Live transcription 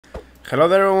Hello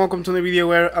there and welcome to the video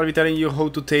where I'll be telling you how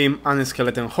to tame a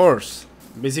skeleton horse.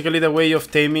 Basically the way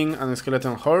of taming a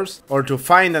skeleton horse, or to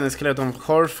find a skeleton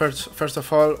horse, first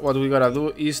of all what we gotta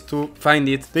do is to find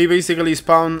it. They basically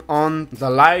spawn on the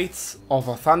lights of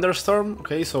a thunderstorm,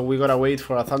 okay, so we gotta wait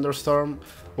for a thunderstorm,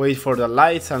 wait for the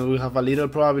lights, and we have a little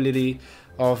probability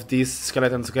of these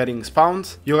skeletons getting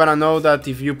spawned. You're gonna know that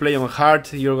if you play on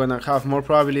hard, you're gonna have more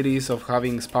probabilities of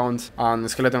having spawned on a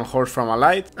skeleton horse from a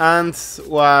light. And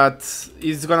what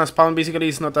is gonna spawn basically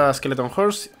is not a skeleton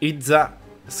horse, it's a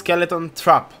skeleton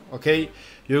trap, okay?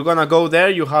 You're gonna go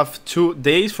there, you have 2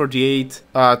 days, 40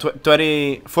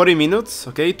 minutes,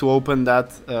 okay, to open that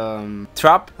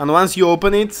trap. And once you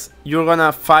open it, you're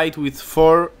gonna fight with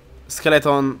 4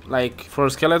 skeletons,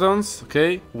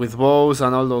 okay, with bows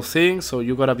and all those things, so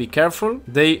you gotta be careful.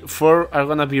 They 4 are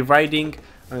gonna be riding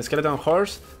a skeleton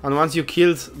horse, and once you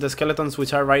kill the skeletons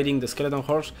which are riding the skeleton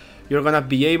horse, you're gonna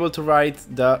be able to ride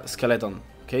the skeleton,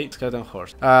 okay, skeleton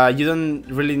horse. You don't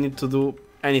really need to do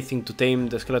anything to tame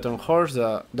the skeleton horse.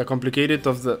 The complicated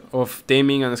of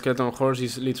taming a skeleton horse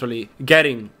is literally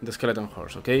getting the skeleton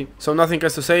horse, okay? So nothing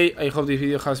else to say. I hope this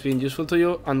video has been useful to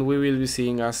you, and we will be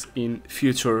seeing us in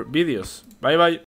future videos. Bye bye.